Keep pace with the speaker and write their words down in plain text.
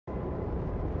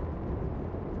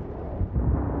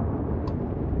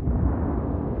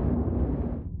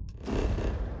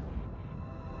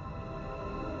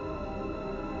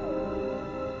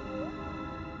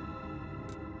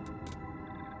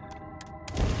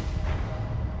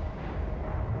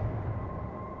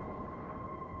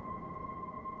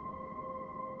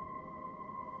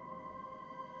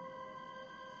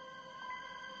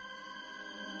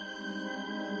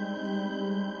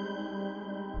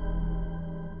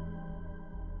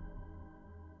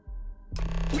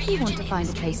If you want to find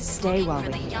a place to stay while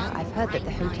we're here, I've heard that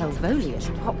the Hotel Voli is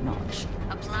top-notch.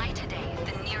 Apply today at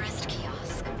the nearest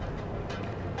kiosk.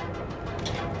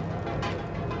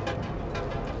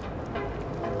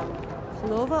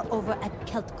 Clover over at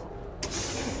Keltco.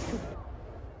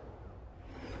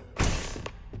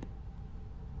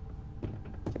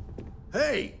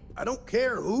 Hey, I don't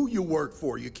care who you work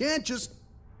for. You can't just...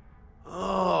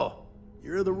 Oh,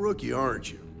 you're the rookie,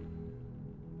 aren't you?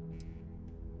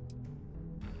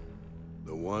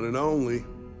 The one and only.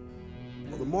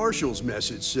 Well, the Marshal's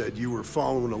message said you were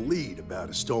following a lead about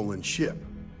a stolen ship.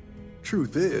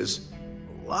 Truth is,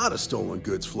 a lot of stolen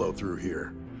goods flow through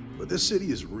here, but this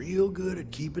city is real good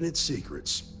at keeping its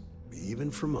secrets,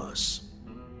 even from us.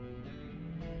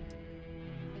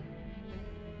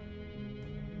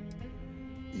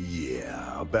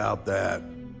 Yeah, about that.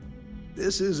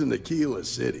 This isn't Aquila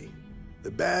City.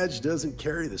 The badge doesn't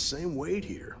carry the same weight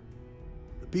here.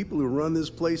 The people who run this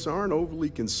place aren't overly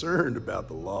concerned about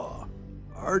the law.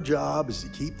 Our job is to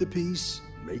keep the peace,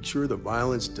 make sure the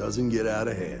violence doesn't get out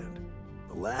of hand.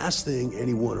 The last thing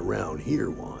anyone around here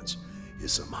wants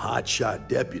is some hotshot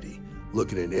deputy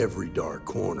looking in every dark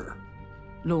corner.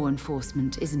 Law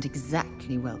enforcement isn't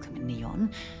exactly welcome in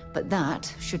Neon, but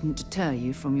that shouldn't deter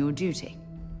you from your duty.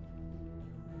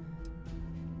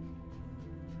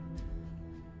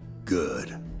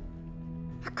 Good.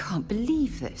 I can't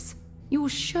believe this. You're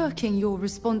shirking your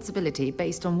responsibility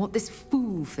based on what this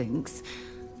fool thinks.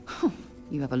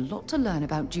 You have a lot to learn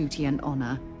about duty and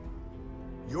honor.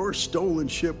 Your stolen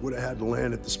ship would have had to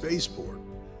land at the spaceport.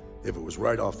 If it was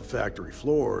right off the factory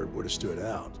floor, it would have stood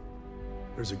out.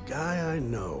 There's a guy I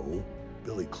know,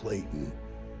 Billy Clayton,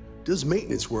 does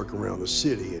maintenance work around the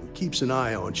city and keeps an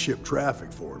eye on ship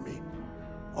traffic for me.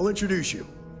 I'll introduce you,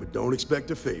 but don't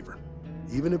expect a favor.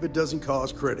 Even if it doesn't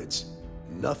cost credits,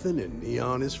 nothing in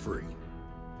Neon is free.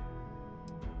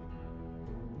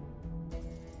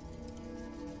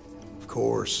 Of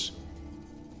course,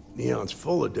 Neon's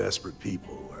full of desperate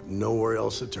people who have nowhere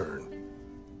else to turn.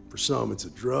 For some, it's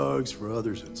the drugs. For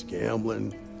others, it's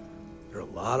gambling. There are a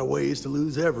lot of ways to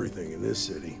lose everything in this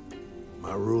city.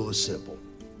 My rule is simple.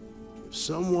 If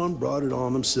someone brought it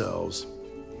on themselves,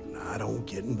 I don't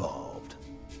get involved.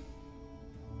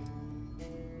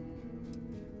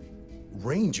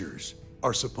 Rangers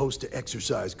are supposed to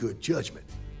exercise good judgment.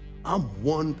 I'm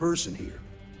one person here.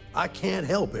 I can't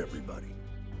help everybody.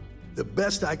 The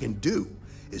best I can do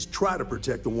is try to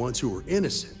protect the ones who are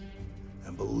innocent.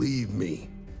 And believe me,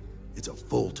 it's a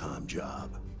full-time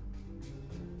job.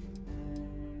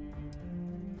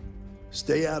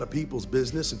 Stay out of people's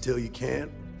business until you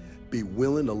can. Be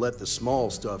willing to let the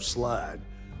small stuff slide.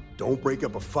 Don't break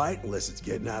up a fight unless it's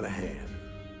getting out of hand.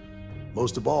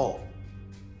 Most of all,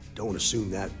 don't assume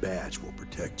that badge will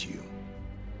protect you.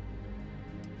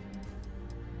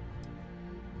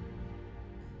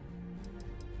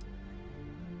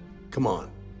 Come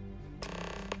on.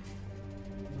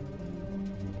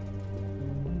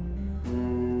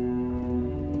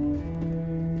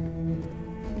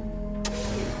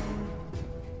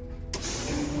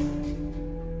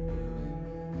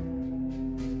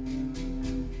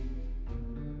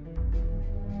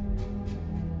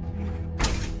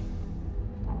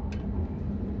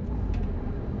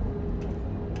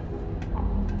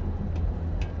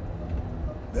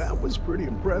 That was pretty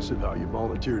impressive how you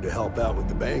volunteered to help out with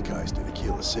the bank heist in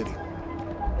Aquila City.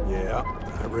 Yeah,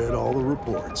 I read all the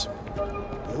reports.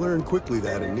 I learned quickly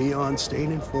that in Neon,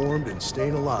 staying informed and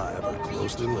staying alive are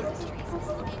closely linked.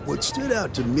 What stood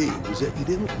out to me was that you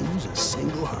didn't lose a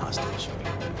single hostage.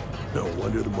 No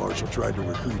wonder the Marshal tried to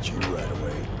recruit you right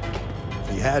away. If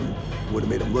he hadn't, it would have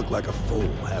made him look like a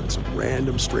fool, having some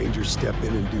random stranger step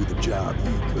in and do the job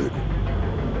he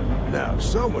couldn't. Now, if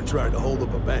someone tried to hold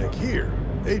up a bank here,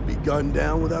 they'd be gunned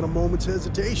down without a moment's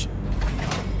hesitation.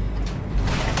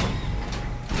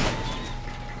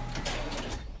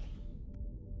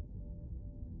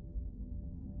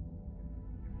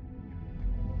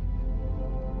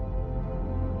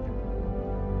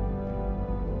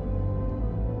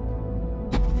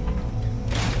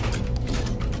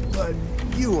 But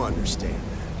you understand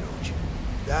that, don't you?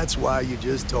 That's why you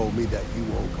just told me that you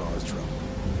won't cause trouble.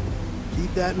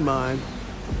 Keep that in mind,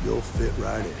 and you'll fit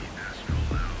right in.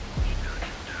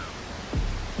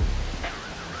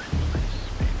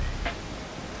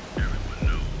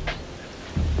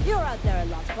 You're out there a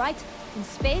lot, right? In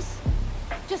space?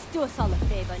 Just do us all a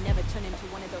favor and never turn into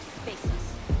one of those spacers.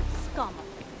 Scum of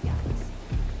the galaxy.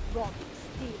 Robbing,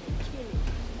 stealing, killing.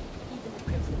 Even the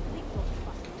Crimson Fleet won't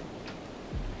trust you.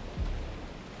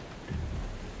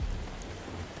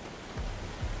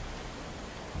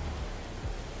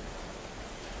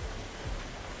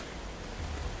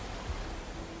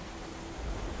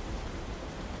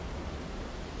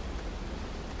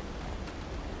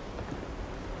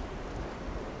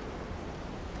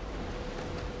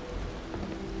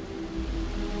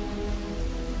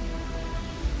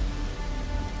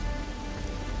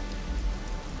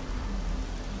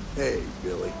 Hey,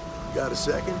 Billy. You got a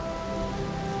second?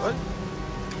 What?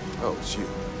 Oh, it's you.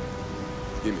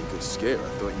 Gave me a good scare. I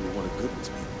thought you were one of Goodman's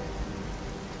people.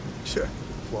 Sure,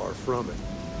 far from it.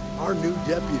 Our new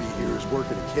deputy here is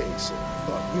working a case, and I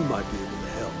thought you might be able to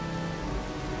help.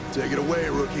 Take it away,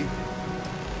 rookie.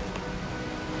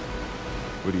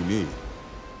 What do you need?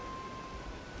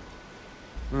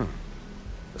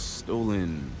 A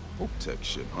stolen Hope-Tech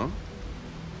ship, huh?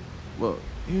 Well,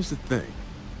 here's the thing.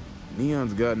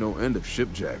 Neon's got no end of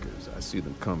shipjackers. I see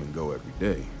them come and go every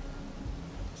day.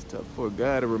 It's tough for a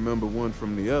guy to remember one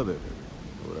from the other. You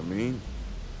know what I mean?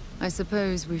 I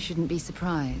suppose we shouldn't be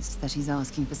surprised that he's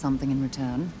asking for something in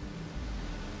return.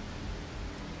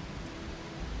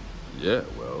 Yeah,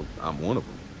 well, I'm one of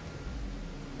them.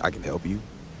 I can help you,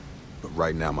 but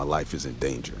right now my life is in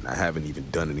danger, and I haven't even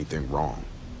done anything wrong.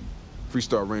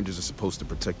 Freestar Rangers are supposed to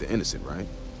protect the innocent, right?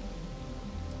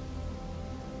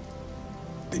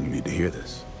 Then you need to hear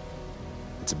this.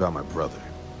 It's about my brother.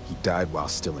 He died while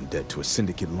still in debt to a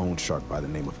syndicate loan shark by the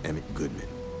name of Emmett Goodman.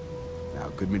 Now,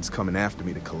 Goodman's coming after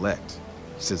me to collect.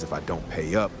 He says if I don't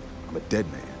pay up, I'm a dead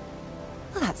man.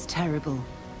 Well, that's terrible.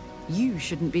 You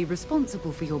shouldn't be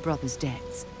responsible for your brother's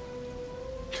debts.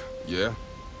 Yeah?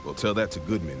 Well, tell that to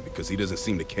Goodman, because he doesn't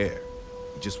seem to care.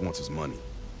 He just wants his money.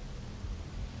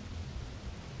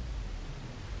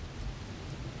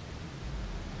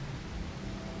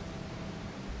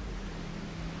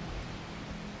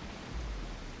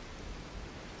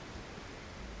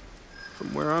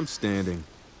 From where I'm standing,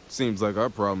 seems like our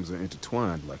problems are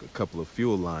intertwined like a couple of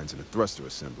fuel lines in a thruster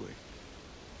assembly.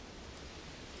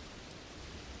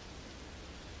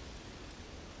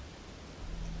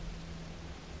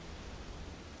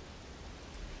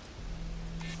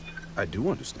 I do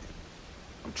understand.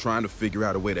 I'm trying to figure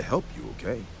out a way to help you,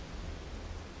 okay?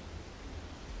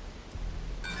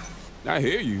 I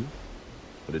hear you,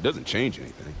 but it doesn't change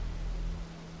anything.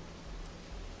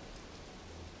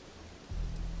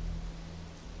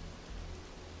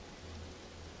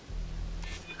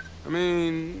 I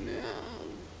mean,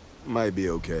 might be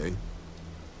okay.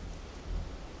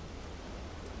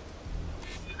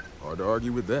 Hard to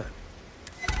argue with that.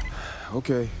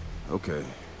 Okay.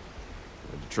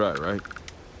 Had to try, right?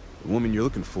 The woman you're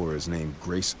looking for is named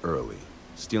Grace Early.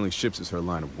 Stealing ships is her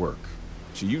line of work.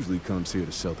 She usually comes here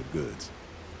to sell the goods.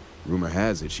 Rumor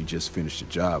has it she just finished a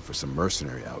job for some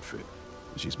mercenary outfit.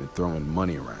 She's been throwing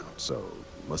money around, so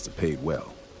must have paid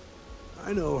well.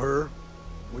 I know her.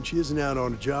 When she isn't out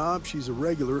on a job, she's a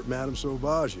regular at Madame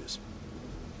Sauvage's.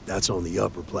 That's on the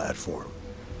upper platform.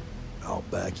 I'll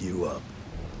back you up.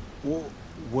 Well,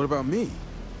 what about me?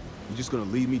 You just gonna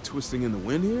leave me twisting in the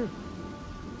wind here?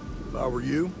 If I were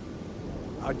you,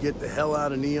 I'd get the hell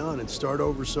out of Neon and start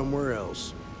over somewhere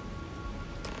else.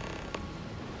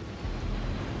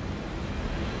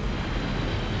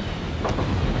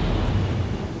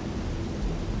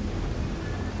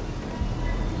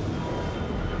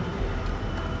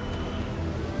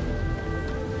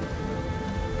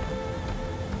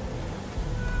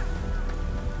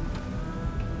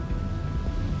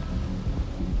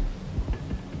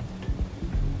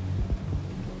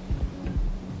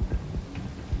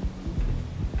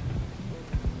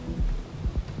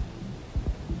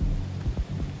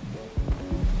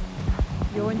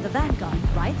 You're in the Vanguard,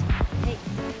 right? Hey.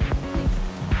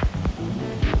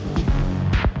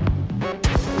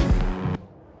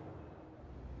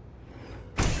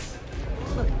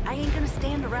 Look, I ain't gonna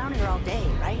stand around here all day,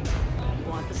 right? You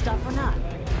want the stuff or not?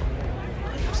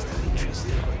 I'm still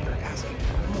interested, but you're asking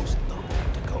almost double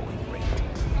the going rate.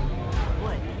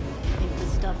 What? You think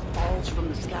this stuff falls from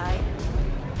the sky?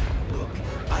 Look,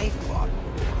 I've bought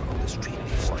more on the street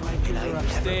before, and I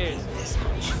never paid this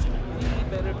much.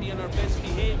 We better be on our best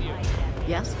behavior.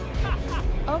 Yes?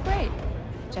 Oh, great.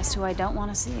 Just who I don't want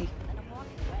to see.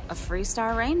 A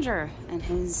Freestar Ranger and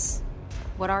his...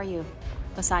 What are you?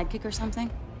 A sidekick or something?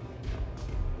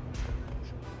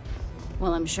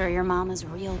 Well, I'm sure your mom is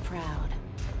real proud.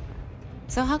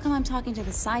 So how come I'm talking to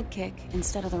the sidekick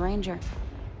instead of the Ranger?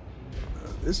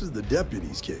 This is the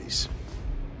deputy's case.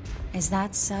 Is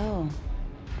that so?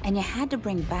 And you had to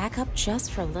bring backup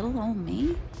just for little old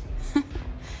me?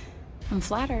 I'm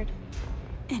flattered.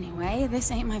 Anyway,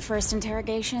 this ain't my first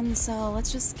interrogation, so let's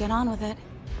just get on with it.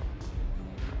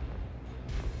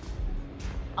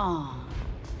 Aw,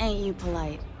 ain't you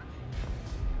polite?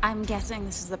 I'm guessing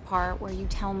this is the part where you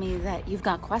tell me that you've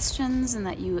got questions and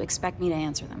that you expect me to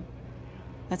answer them.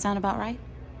 That sound about right?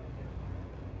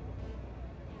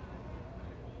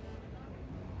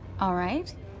 All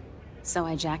right. So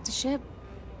I jacked a ship.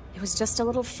 It was just a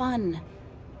little fun.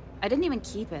 I didn't even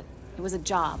keep it. It was a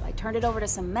job. I turned it over to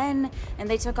some men, and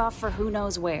they took off for who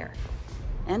knows where.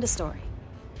 End of story.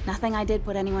 Nothing I did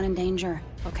put anyone in danger,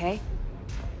 okay?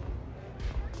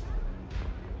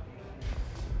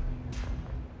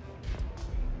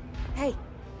 Hey,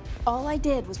 all I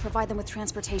did was provide them with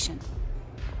transportation.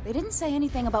 They didn't say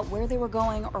anything about where they were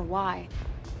going or why.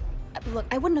 Look,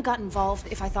 I wouldn't have got involved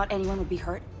if I thought anyone would be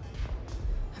hurt.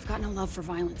 I've got no love for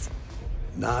violence.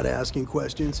 Not asking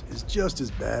questions is just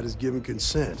as bad as giving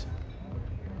consent.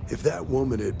 If that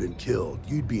woman had been killed,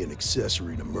 you'd be an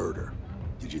accessory to murder.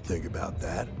 Did you think about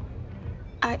that?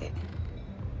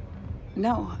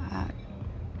 No,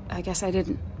 I guess I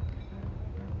didn't.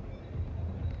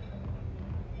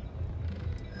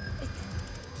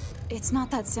 It's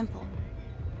not that simple.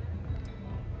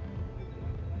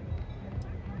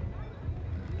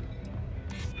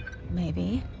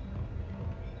 Maybe.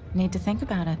 Need to think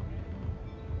about it.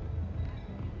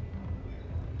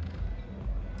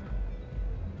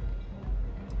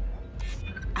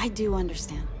 I do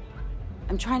understand.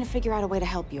 I'm trying to figure out a way to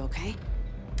help you, okay?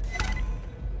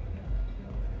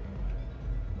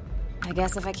 I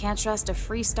guess if I can't trust a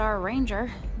Freestar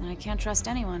Ranger, then I can't trust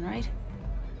anyone, right?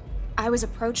 I was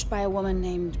approached by a woman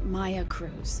named Maya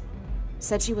Cruz.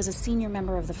 Said she was a senior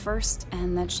member of the First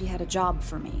and that she had a job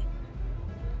for me.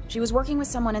 She was working with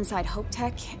someone inside Hope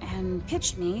Tech and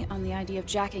pitched me on the idea of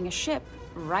jacking a ship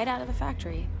right out of the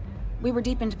factory. We were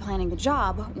deep into planning the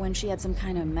job when she had some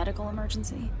kind of medical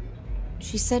emergency.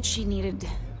 She said she needed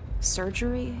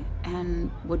surgery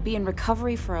and would be in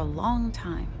recovery for a long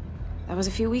time. That was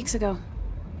a few weeks ago.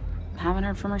 Haven't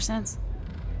heard from her since.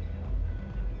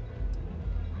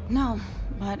 No,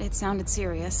 but it sounded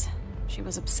serious. She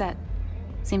was upset.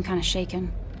 Seemed kind of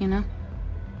shaken, you know?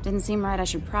 Didn't seem right I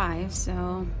should pry,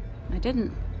 so I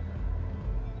didn't.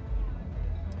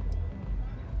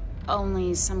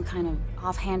 Only some kind of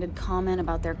offhanded comment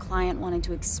about their client wanting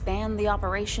to expand the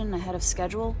operation ahead of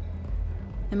schedule.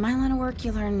 In my line of work,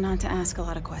 you learn not to ask a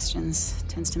lot of questions.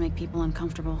 Tends to make people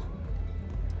uncomfortable.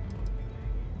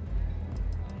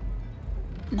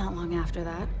 Not long after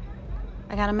that,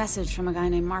 I got a message from a guy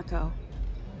named Marco.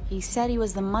 He said he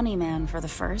was the money man for the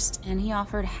First, and he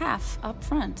offered half up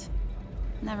front.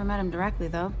 Never met him directly,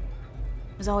 though.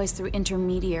 It was always through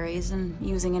intermediaries and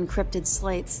using encrypted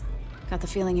slates. Got the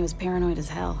feeling he was paranoid as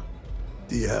hell.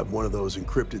 Do you have one of those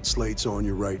encrypted slates on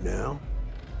you right now?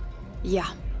 Yeah.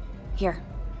 Here.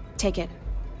 Take it.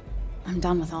 I'm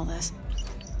done with all this.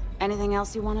 Anything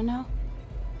else you want to know?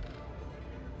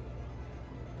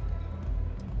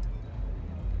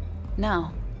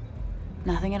 No.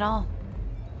 Nothing at all.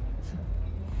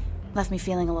 Left me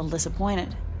feeling a little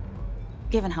disappointed,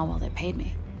 given how well they paid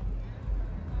me.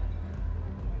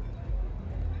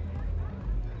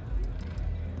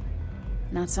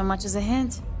 Not so much as a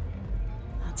hint.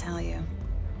 I'll tell you.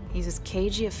 He's as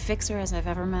cagey a fixer as I've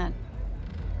ever met.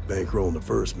 Bankrolling the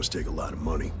First must take a lot of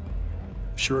money.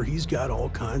 Sure, he's got all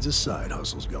kinds of side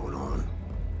hustles going on.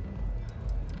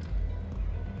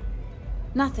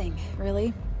 Nothing,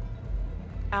 really.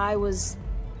 I was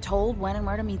told when and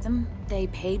where to meet them. They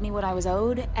paid me what I was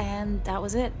owed, and that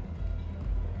was it.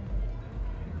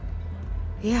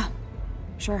 Yeah,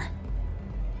 sure.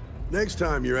 Next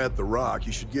time you're at the Rock,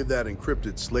 you should give that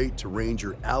encrypted slate to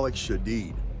Ranger Alex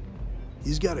Shadid.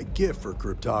 He's got a gift for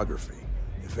cryptography.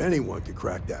 If anyone could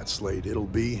crack that slate, it'll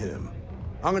be him.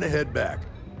 I'm gonna head back.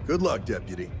 Good luck,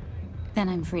 Deputy. Then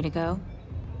I'm free to go.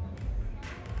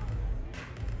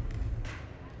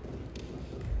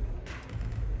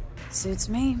 Suits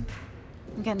me.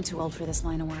 I'm getting too old for this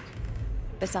line of work.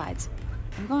 Besides,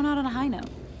 I'm going out on a high note.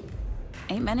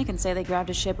 Ain't many can say they grabbed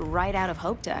a ship right out of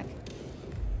Hope Tech.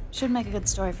 Should make a good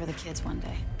story for the kids one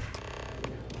day.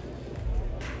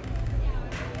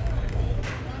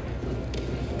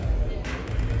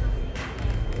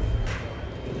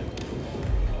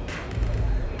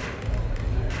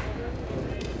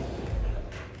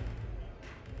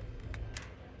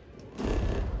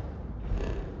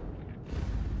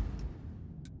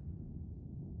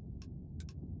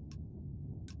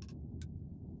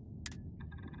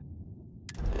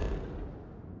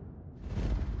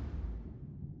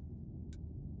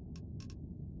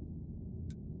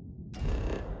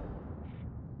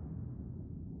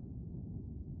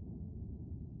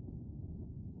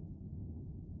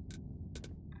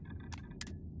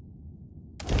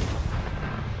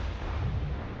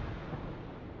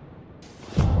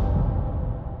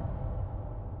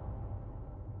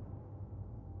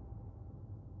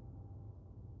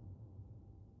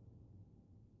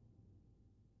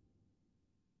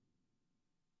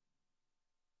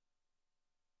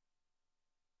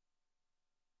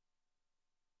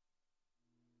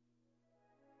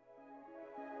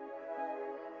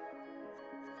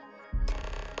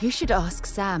 You should ask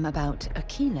Sam about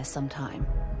Aquila sometime.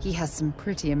 He has some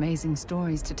pretty amazing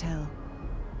stories to tell.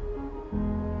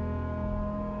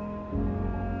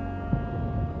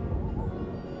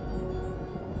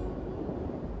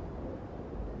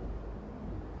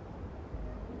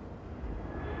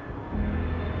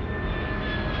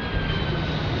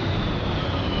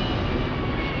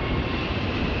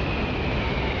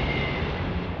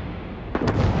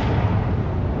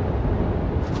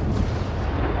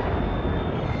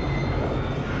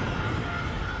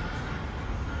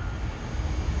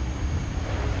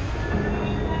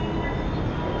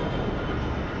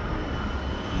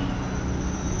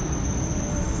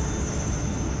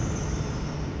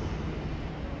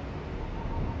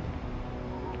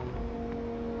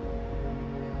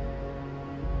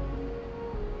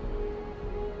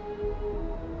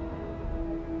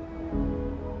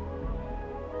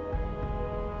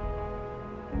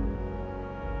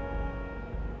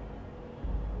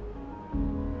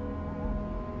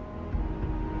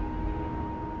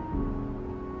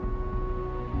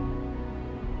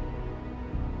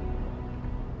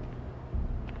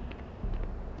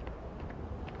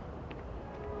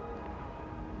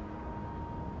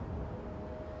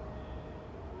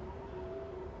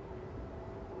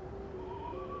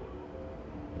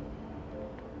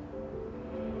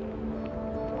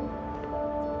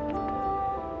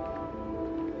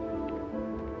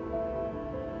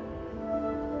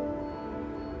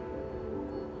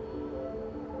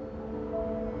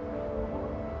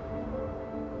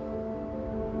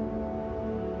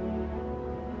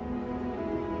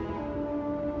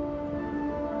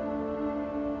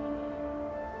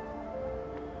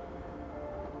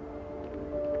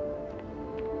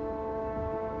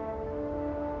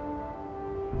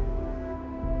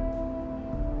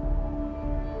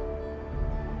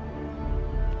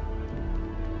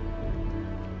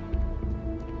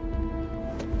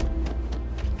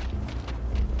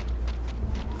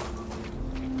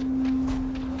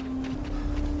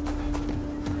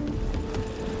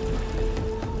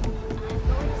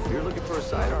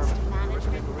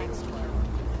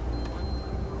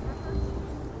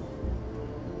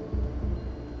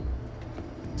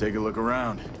 Take a look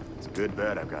around. It's a good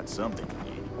bet I've got something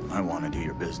you need. I want to do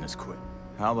your business quick.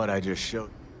 How about I just show...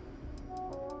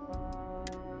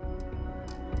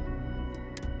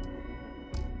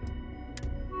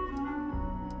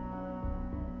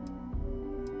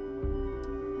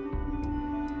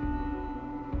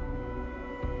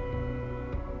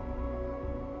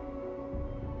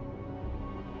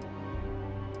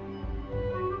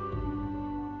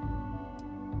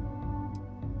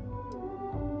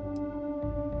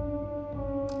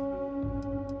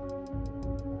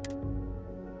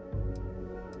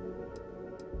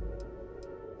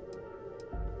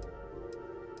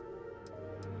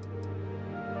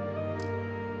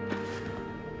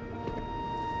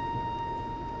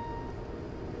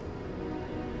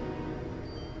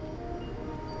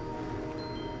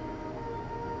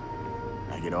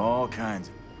 I get all kinds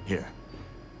of... Here,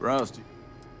 browse to...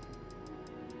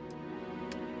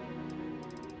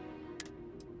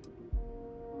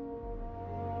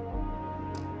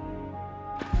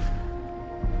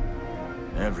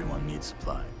 Everyone needs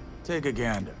supply. Take a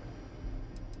gander.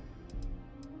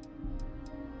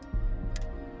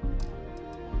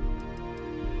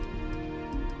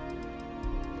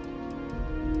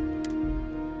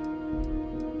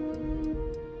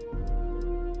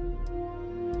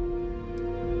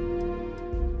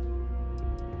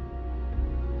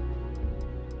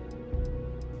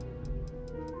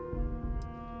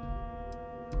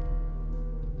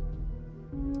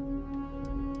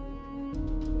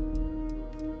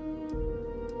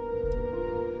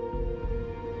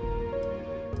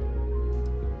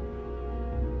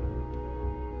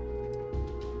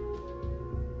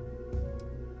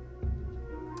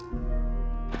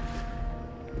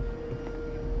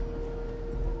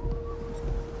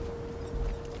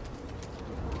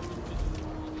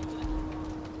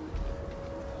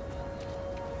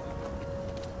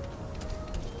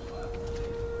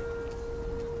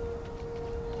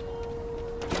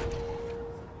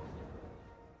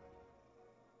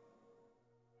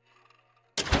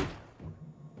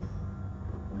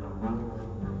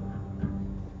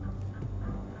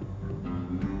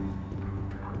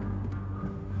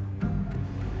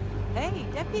 Hey,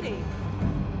 Deputy.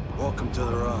 Welcome to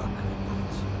the Rock.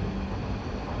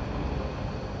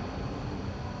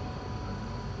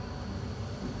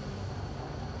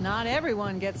 Not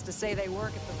everyone gets to say they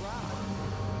work at the Rock.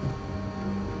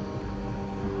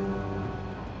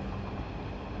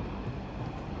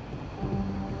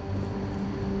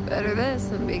 Better this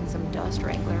than being some dust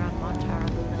wrangler on Montara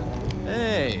Luna.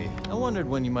 Hey, I wondered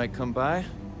when you might come by.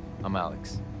 I'm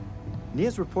Alex.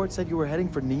 Nia's report said you were heading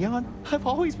for Neon? I've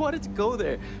always wanted to go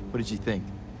there. What did you think?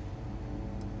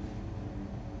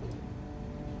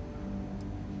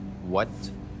 What?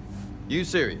 You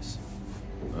serious?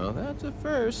 Well, that's a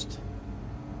first.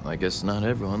 I guess not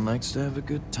everyone likes to have a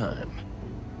good time.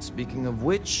 Speaking of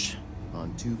which,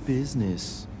 on to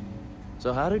business.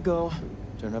 So how'd it go?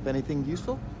 Turn up anything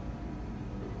useful?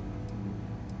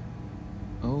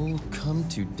 Oh, come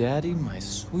to daddy, my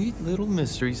sweet little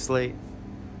mystery slate.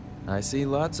 I see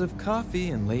lots of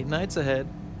coffee and late nights ahead.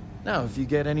 Now, if you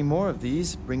get any more of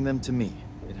these, bring them to me.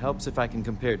 It helps if I can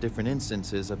compare different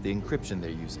instances of the encryption they're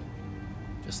using.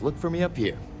 Just look for me up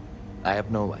here. I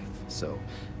have no life, so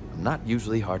I'm not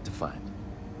usually hard to find.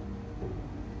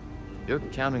 You're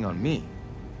counting on me.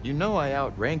 You know I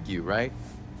outrank you, right?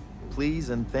 Please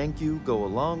and thank you go a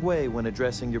long way when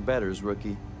addressing your betters,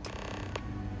 rookie.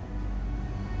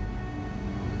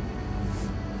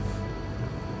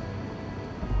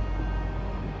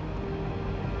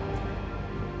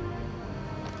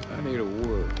 I need a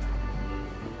word.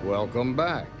 Welcome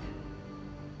back.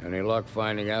 Any luck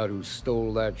finding out who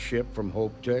stole that ship from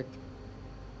Hope Tech?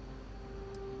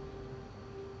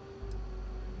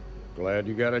 Glad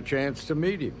you got a chance to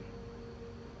meet him.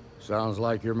 Sounds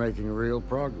like you're making real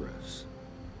progress.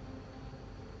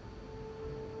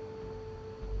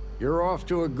 You're off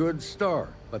to a good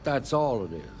start, but that's all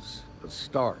it is, a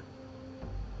start.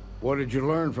 What did you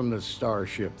learn from this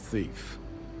starship thief?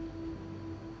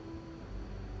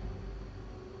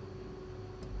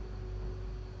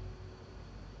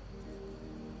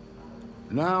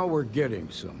 Now we're getting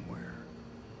somewhere.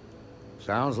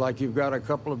 Sounds like you've got a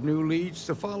couple of new leads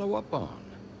to follow up on.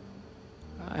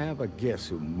 I have a guess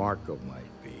who Marco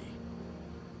might be.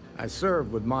 I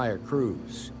served with Maya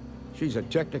Cruz. She's a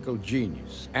technical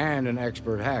genius and an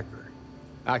expert hacker.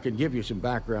 I can give you some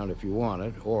background if you want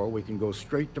it, or we can go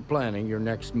straight to planning your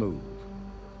next move.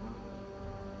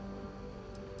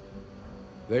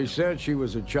 They said she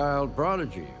was a child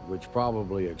prodigy, which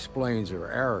probably explains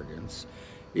her arrogance.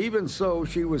 Even so,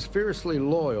 she was fiercely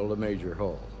loyal to Major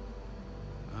Hull.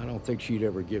 I don't think she'd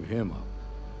ever give him up.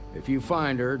 If you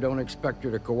find her, don't expect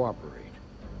her to cooperate.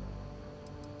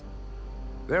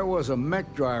 There was a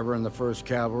mech driver in the 1st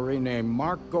Cavalry named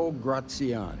Marco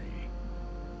Graziani.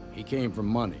 He came from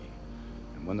money,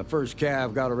 and when the 1st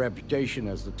Cav got a reputation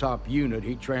as the top unit,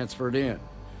 he transferred in.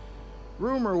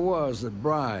 Rumor was that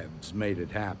bribes made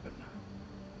it happen.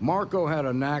 Marco had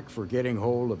a knack for getting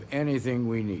hold of anything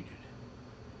we needed.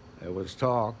 There was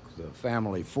talk the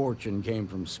family fortune came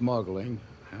from smuggling,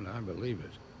 and I believe it.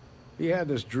 He had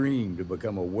this dream to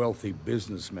become a wealthy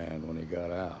businessman when he got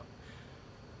out.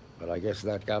 But I guess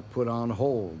that got put on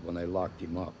hold when they locked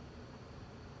him up.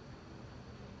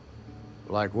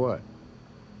 Like what?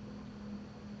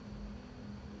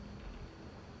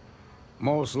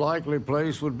 Most likely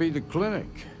place would be the clinic.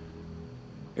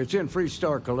 It's in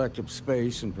Freestar Collectibles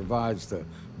space and provides the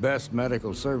best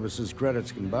medical services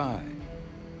credits can buy.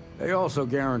 They also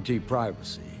guarantee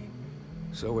privacy,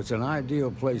 so it's an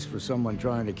ideal place for someone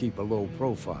trying to keep a low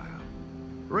profile.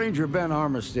 Ranger Ben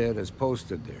Armistead is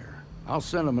posted there. I'll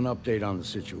send him an update on the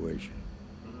situation.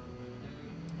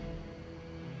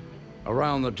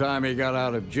 Around the time he got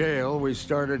out of jail, we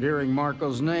started hearing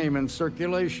Marco's name in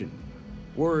circulation.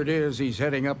 Word is he's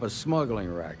heading up a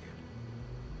smuggling racket.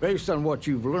 Based on what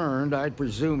you've learned, I'd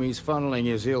presume he's funneling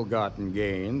his ill-gotten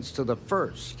gains to the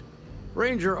 1st.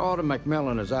 Ranger Autumn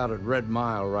McMillan is out at Red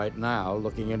Mile right now,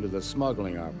 looking into the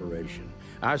smuggling operation.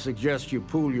 I suggest you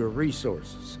pool your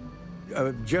resources.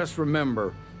 Just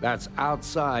remember, that's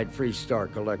outside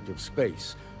Freestar Collective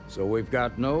space, so we've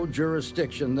got no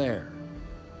jurisdiction there.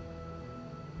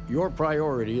 Your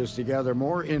priority is to gather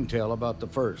more intel about the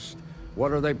 1st.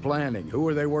 What are they planning? Who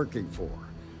are they working for?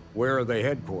 Where are they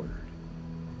headquartered?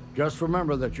 Just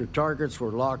remember that your targets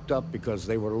were locked up because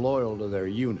they were loyal to their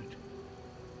unit.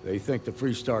 They think the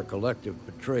Freestar Collective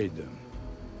betrayed them.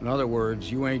 In other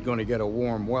words, you ain't gonna get a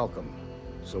warm welcome,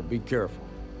 so be careful.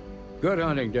 Good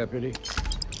hunting, Deputy.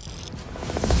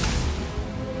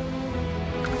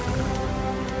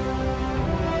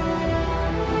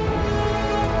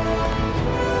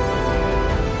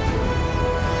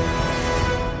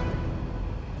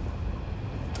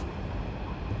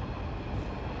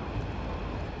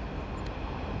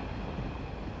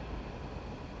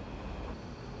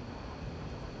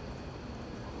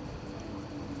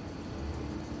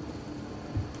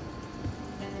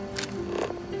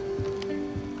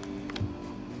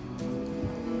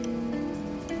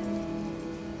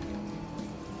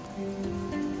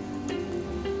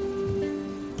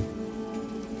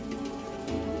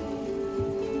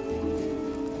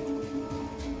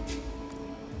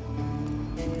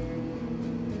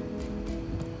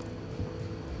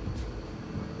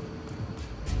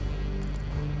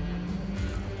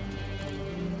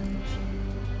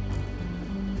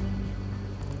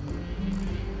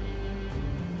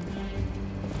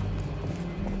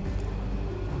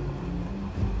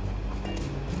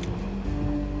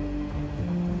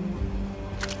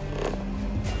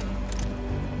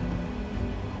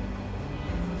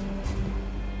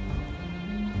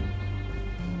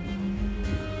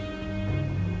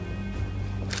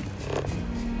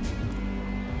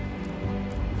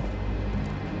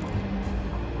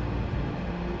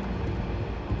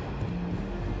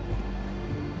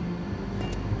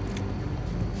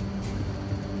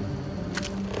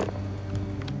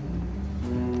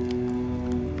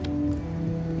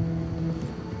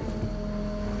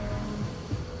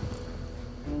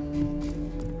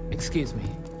 Excuse me.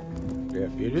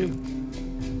 Deputy?